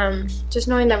just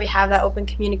knowing that we have that open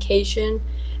communication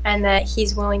and that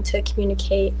he's willing to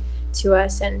communicate to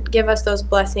us and give us those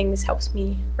blessings helps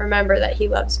me remember that he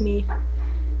loves me.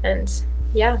 And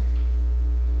yeah.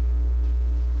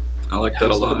 I like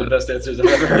that a lot. One of the best answers I've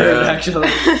ever heard, actually.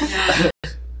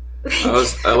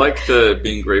 I like the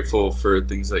being grateful for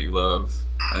things that you love.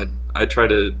 I try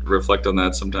to reflect on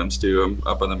that sometimes too. I'm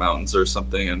up in the mountains or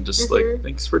something and just like,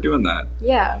 thanks for doing that.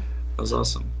 Yeah. That was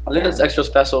awesome. I think that's extra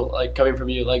special, like coming from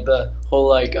you, like the whole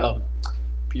like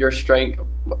your strength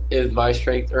is my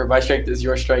strength, or my strength is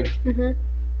your strength.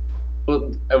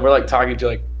 Well, and we're like talking to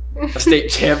like a state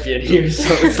champion here,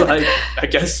 so it's like I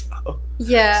guess so.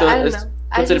 Yeah, so I don't know.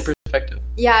 Puts it in perspective.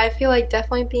 Yeah, I feel like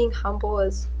definitely being humble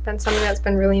has been something that's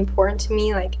been really important to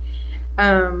me. Like,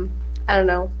 I don't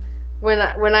know. When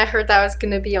I heard that I was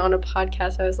gonna be on a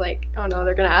podcast, I was like, oh no,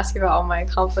 they're gonna ask me about all my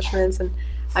accomplishments, and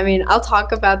I mean, I'll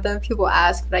talk about them. People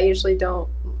ask, but I usually don't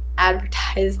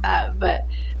advertise that. But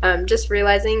just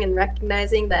realizing and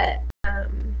recognizing that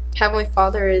Heavenly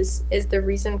Father is the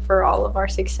reason for all of our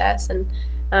success, and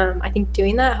I think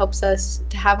doing that helps us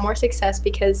to have more success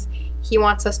because he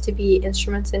wants us to be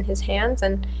instruments in his hands.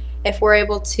 And if we're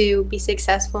able to be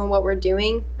successful in what we're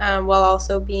doing, while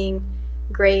also being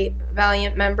great,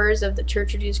 valiant members of the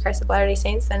Church of Jesus Christ of Latter-day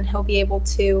Saints, then he'll be able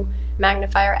to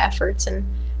magnify our efforts and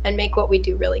make what we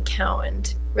do really count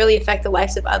and really affect the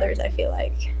lives of others, I feel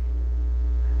like.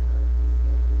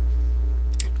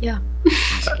 Yeah.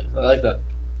 I like that.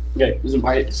 Okay, this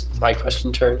is my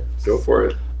question turn. Go for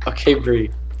it. Okay, Bree.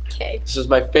 Okay. This is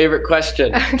my favorite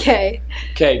question. Okay.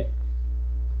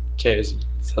 Okay,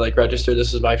 so like register,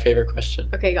 this is my favorite question.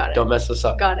 Okay, got it. Don't mess this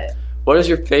up. Got it. What is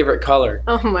your favorite color?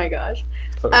 Oh my gosh.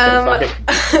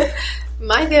 Okay,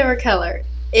 My favorite color,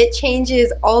 it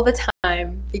changes all the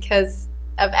time because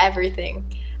of everything.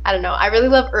 I don't know. I really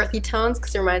love earthy tones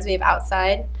because it reminds me of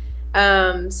outside.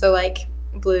 So like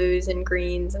blues and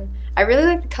greens, and I really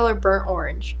like the color burnt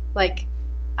orange. Like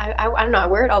I don't know, I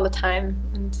wear it all the time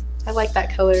and I like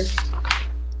that color.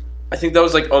 I think that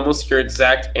was like almost your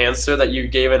exact answer that you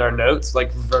gave in our notes,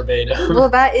 like verbatim. Well,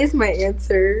 that is my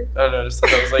answer. I don't know, just thought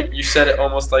that was like you said it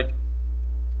almost like.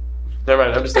 Never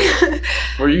mind. I'm just like,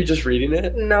 were you just reading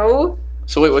it? No.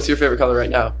 So wait, what's your favorite color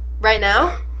right now? Right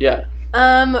now? Yeah.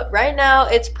 Right now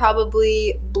it's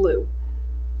probably blue.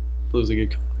 Blue's a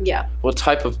good color. Yeah. What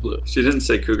type of blue? She didn't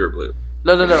say cougar blue.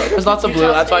 No. There's lots of blue.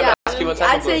 That's why I'm asking what type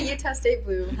I'd of blue. say Utah State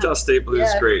blue. Utah State blue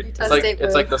is great. Utah It's like State blue.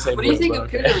 it's like the same What do blue. you think but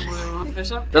of okay. cougar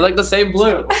blue? They're like the same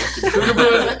blue. Cougar blue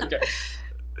is okay.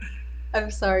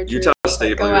 I'm sorry, Drew. Utah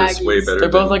State Go blue is way Aggies. better. They're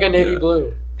both like a than- navy yeah.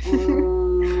 blue.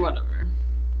 Whatever.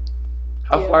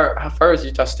 How far is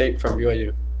Utah State from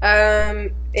BYU?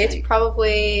 It's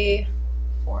probably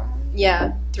 4 hours.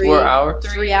 yeah, 4 hours.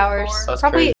 3 hours. That's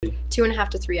Probably crazy. 2.5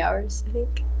 to 3 hours, I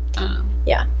think. Um,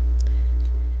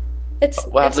 It's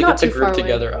We'll have it's to not get the too group far away.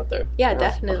 together out there. Yeah, I'll hang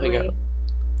definitely. out.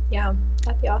 Yeah,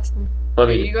 that'd be awesome. I are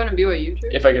mean, you going to BYU, Drew?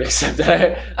 if I can accept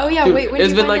that. Oh yeah, Dude, wait, when it's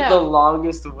did been you like find the out?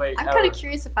 longest wait. I'm ever. kind of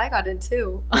curious if I got in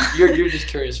too. You're just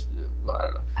curious.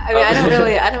 I don't know. I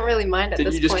mean, I don't really mind at Did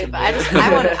this you just point, but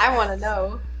commit? I want to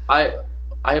know.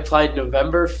 I applied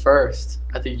November 1st.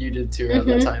 I think you did too around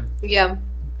that time. Yeah,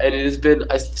 And it has been,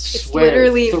 I it's swear,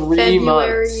 literally 3 February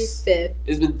months. 5th.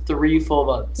 It's been 3 full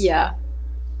months. Yeah.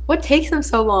 What takes them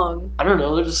so long? I don't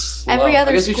know. They're just slow. Every I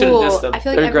other guess we shouldn't diss school, them. I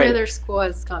feel like They're every great. other school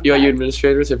has gone BYU back.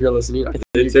 administrators, if you're listening, I think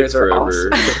It you guys takes are forever.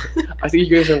 awesome. I think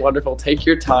you guys are wonderful. Take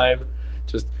your time.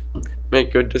 Just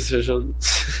make good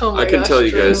decisions. Oh my I can gosh, tell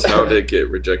you Drew. guys how to get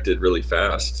rejected really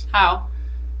fast. How?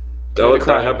 Commit a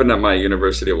crime. That happened at my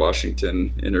University of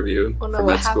Washington interview Oh no, for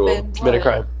what med school. happened? Commit a What?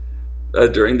 crime.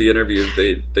 During the interview,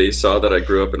 they saw that I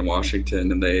grew up in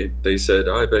Washington, and they said,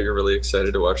 "Oh, I bet you're really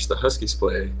excited to watch the Huskies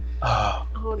play." Oh.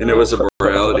 Oh, And no. it was a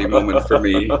morality moment for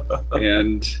me.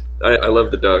 And I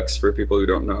love the Ducks, for people who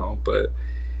don't know, but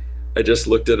I just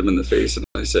looked at them in the face and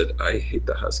I said, I hate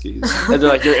the Huskies. And they're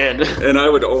like, you're in. And I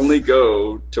would only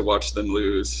go to watch them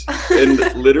lose. And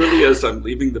literally, as I'm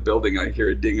leaving the building, I hear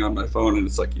a ding on my phone, and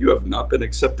it's like, you have not been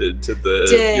accepted to the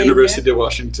Dang. University of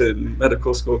Washington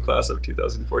Medical School class of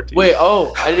 2014. Wait,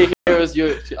 oh, I didn't hear it was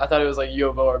you. I thought it was like U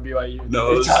of O or BYU.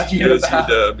 No, it was Talking UW.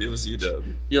 about- It was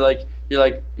UW.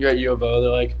 You're at U of O. They're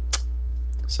like,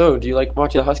 so do you like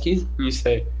watching the Huskies? And you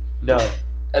say, no.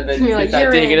 And then you You're get like, that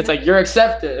 "You're ding, in." and it's like, you're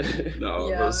accepted. No,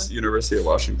 it Yeah. was University of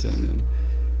Washington. And,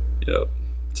 yeah.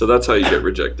 So that's how you get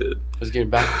rejected. I was getting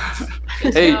back.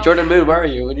 Hey, Jordan Moon, where are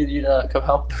you? We need you to come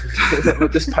help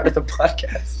with this part of the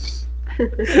podcast.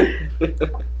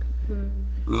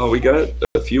 Well, we got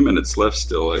a few minutes left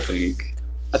still, I think.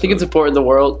 I think it's important in the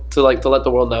world to let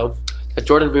the world know that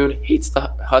Jordan Moon hates the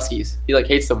Huskies. He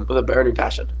hates them with a burning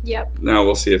passion. Yep. Now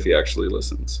we'll see if he actually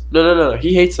listens. No.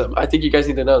 He hates them. I think you guys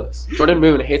need to know this. Jordan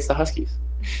Moon hates the Huskies.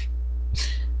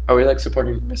 Are we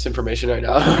supporting misinformation right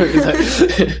now?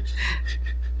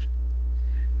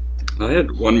 I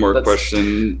had one more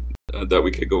question that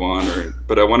we could go on,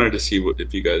 but I wanted to see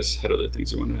if you guys had other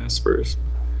things you wanted to ask first.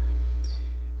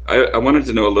 I wanted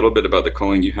to know a little bit about the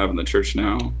calling you have in the church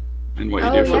now and what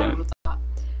you do for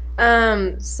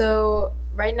that. So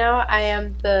right now I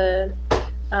am the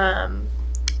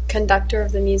conductor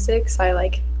of the music. So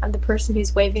I'm the person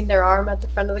who's waving their arm at the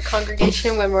front of the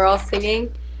congregation when we're all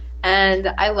singing,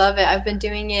 and I love it. I've been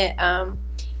doing it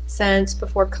since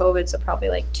before COVID, so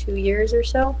probably 2 years or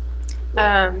so. 3.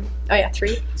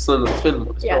 So it's been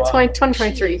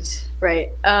 2023, right?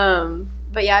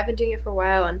 But yeah, I've been doing it for a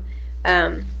while,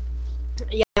 and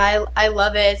I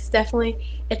love it. It's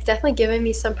definitely given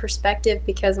me some perspective,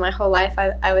 because my whole life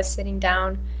I was sitting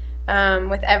down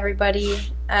with everybody,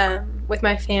 with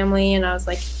my family, and I was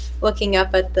looking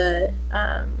up at the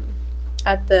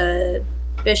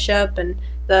bishop and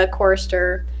the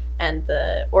chorister and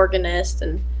the organist,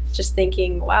 and just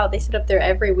thinking, wow, they sit up there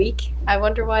every week. I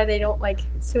wonder why they don't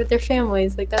sit with their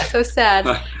families. That's so sad.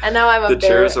 And now I'm up there. The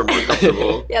chairs are more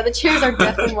comfortable. Yeah, the chairs are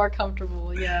definitely more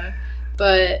comfortable. Yeah.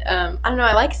 But I don't know,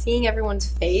 I like seeing everyone's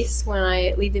face when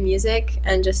I lead the music,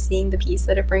 and just seeing the peace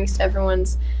that it brings to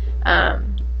everyone's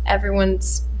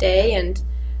day, and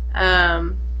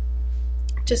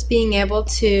just being able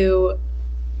to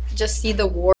just see the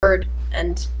word,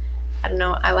 and I don't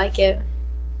know, I like it.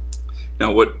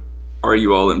 Now, what are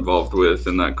you all involved with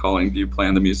in that calling? Do you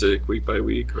plan the music week by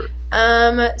week, or?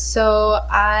 So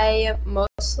I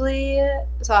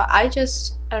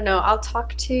don't know, I'll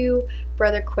talk to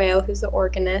Brother Quayle, who's the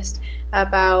organist,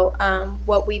 about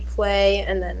what we play,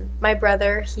 and then my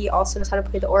brother, he also knows how to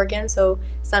play the organ, so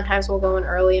sometimes we'll go in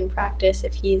early and practice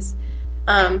if he's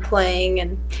playing,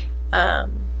 and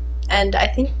I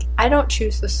think I don't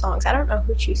choose the songs. I don't know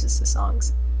who chooses the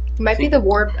songs. It might be the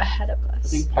ward ahead of us. I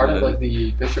think part of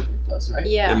the bishop does, right?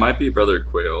 Yeah. It might be Brother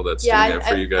Quayle that's doing it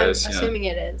for you guys. I'm assuming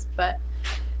it is, but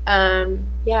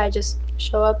I just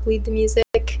show up, lead the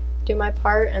music, do my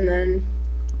part, and then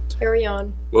carry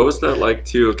on. What was that like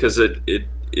too? Because it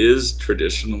is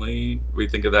traditionally, we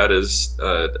think of that as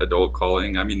adult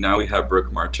calling. I mean, now we have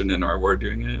Brooke Martin in our ward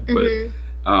doing it,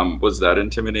 but was that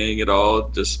intimidating at all?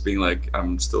 Just being like,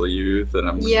 I'm still a youth, and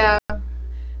I'm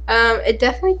it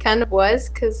definitely kind of was,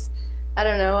 because I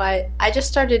don't know, I just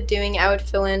started doing, I would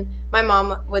fill in, my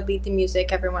mom would lead the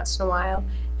music every once in a while,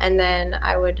 and then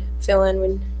I would fill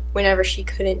in whenever she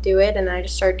couldn't do it, and then I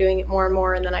just started doing it more and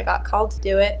more, and then I got called to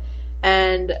do it,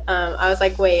 and I was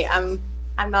like, wait, I'm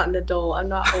not an adult, I'm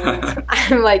not old,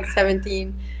 I'm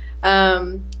 17,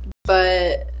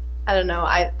 but I don't know,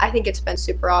 I think it's been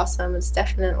super awesome. It's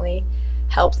definitely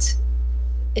helped.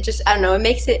 It just, I don't know, it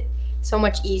makes it so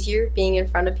much easier being in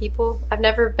front of people. I've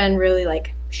never been really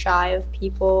shy of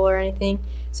people or anything,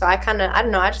 so I don't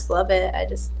know, I just love it.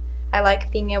 I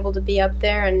like being able to be up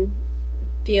there and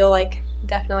feel like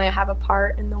definitely I have a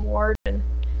part in the ward, and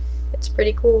it's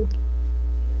pretty cool.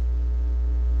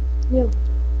 Yeah.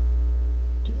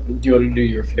 Do you want to do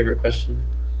your favorite question?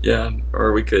 Yeah,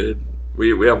 or we could.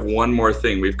 We have one more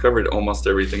thing. We've covered almost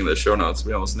everything in the show notes.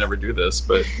 We almost never do this,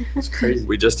 but It's crazy.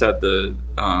 we just had the.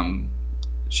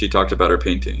 She talked about her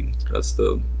painting. That's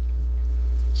the.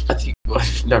 I think.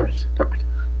 Never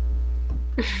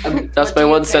mind. That's my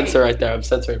one censor right there. I'm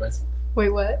censoring myself. Wait,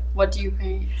 what? What do you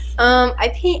paint?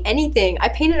 I paint anything. I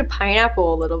painted a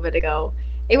pineapple a little bit ago.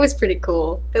 It was pretty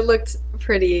cool. It looked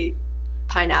pretty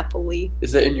pineapple-y.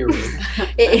 Is it in your room?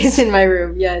 It is in my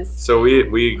room, yes. So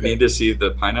we need to see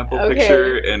the pineapple Okay.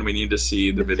 picture, and we need to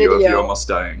see the video of you almost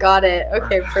dying. Got it.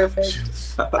 Okay, perfect.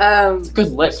 It's a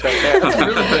good list right there. That's a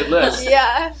really good list.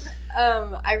 Yeah.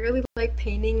 I really like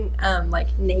painting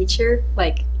nature,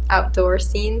 outdoor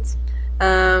scenes.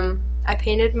 I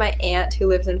painted my aunt who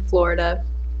lives in Florida,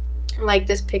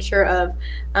 this picture of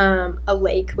a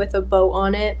lake with a boat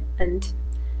on it, and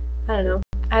I don't know.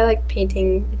 I like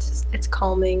painting. It's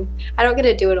calming. I don't get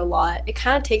to do it a lot. It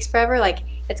kind of takes forever.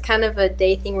 It's kind of a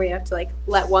day thing where you have to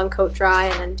let one coat dry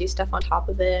and then do stuff on top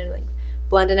of it, and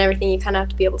blend and everything. You kind of have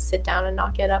to be able to sit down and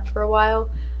not get up for a while,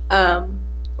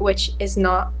 which is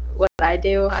not what I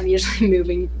do. I'm usually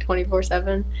moving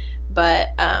 24/7, but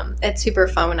it's super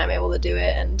fun when I'm able to do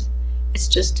it, and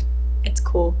it's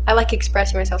cool. I like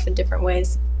expressing myself in different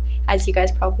ways, as you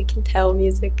guys probably can tell: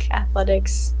 music,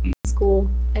 athletics, school,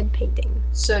 and painting.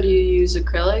 So do you use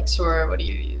acrylics or what do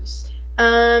you use?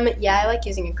 Yeah, I like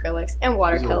using acrylics and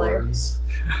watercolor.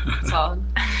 Solid.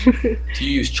 Do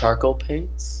you use charcoal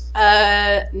paints?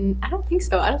 I don't think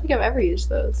so. I don't think I've ever used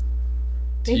those.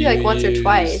 Maybe like once or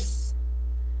twice.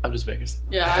 I'm just making stuff.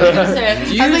 Yeah, I was gonna say.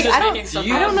 Do you I was use like, just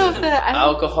I don't know if that.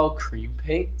 alcohol cream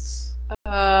paints?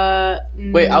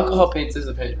 Wait, alcohol paints is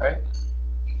a paint, right?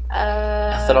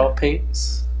 Ethanol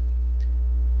paints.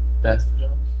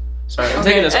 Ethanol. Sorry, I'm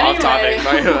taking this off topic.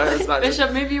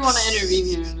 Bishop, maybe you want to intervene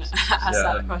here and ask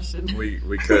that question. We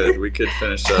could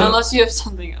finish that. Unless you have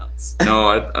something else.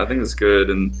 No, I think it's good,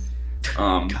 and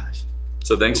Gosh.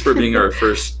 so thanks for being our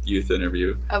first youth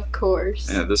interview. Of course.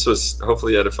 And this was,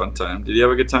 hopefully you had a fun time. Did you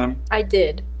have a good time? I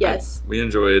did. Yes. We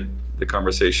enjoyed the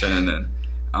conversation,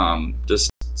 and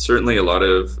just certainly a lot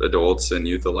of adults and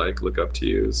youth alike look up to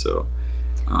you. So,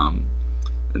 and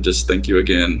just thank you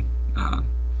again.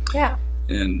 Yeah.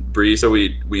 And Bree, so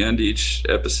we end each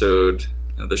episode.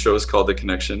 The show is called The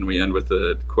Connection. We end with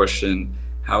the question: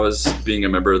 how has being a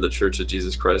member of the Church of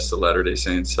Jesus Christ of Latter-day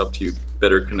Saints helped you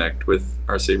better connect with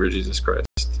our Savior Jesus Christ?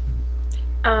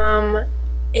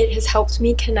 It has helped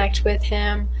me connect with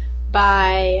him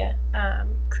by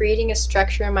creating a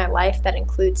structure in my life that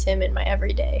includes him in my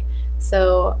everyday.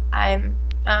 So I'm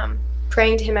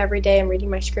praying to him every day. I'm reading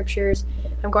my scriptures.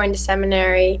 I'm going to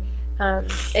seminary.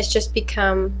 It's just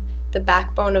become the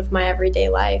backbone of my everyday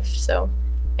life. So,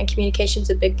 and communication is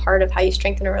a big part of how you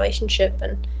strengthen a relationship,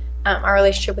 and our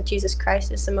relationship with Jesus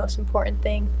Christ is the most important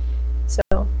thing. So,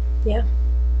 yeah.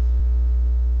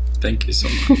 Thank you so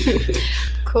much.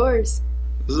 Of course.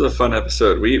 This is a fun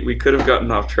episode. We could have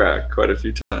gotten off track quite a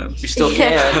few times. We still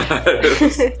can.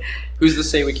 Who's to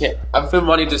say we can't? I've been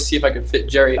wanting to see if I can fit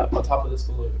Jerry up on top of this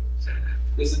balloon.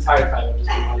 This entire time I've just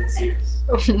been wanting to see this.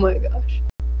 Oh my gosh.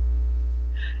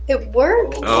 It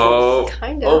worked. Oh.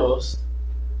 Kind of. Almost.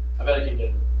 I bet I can get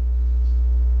him.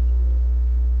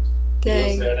 He lives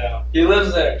Dang. there now. He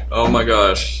lives there. Oh my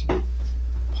gosh.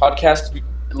 Podcast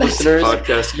listeners,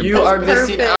 Podcast you are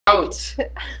completed. missing out.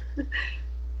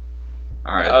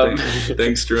 All right.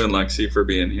 Thanks, Drew and Lexi, for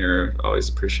being here. Always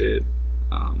appreciate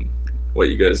what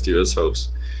you guys do as hosts.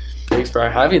 Thanks for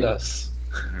having us.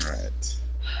 All right.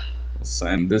 We'll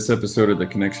sign this episode of the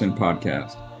Connection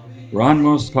Podcast. We're on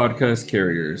most podcast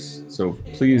carriers, so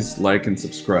please like and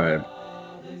subscribe.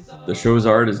 The show's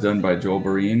art is done by Joel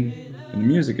Boreen, and the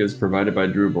music is provided by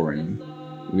Drew Boreen.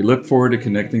 We look forward to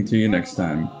connecting to you next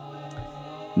time.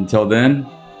 Until then,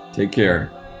 take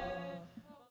care.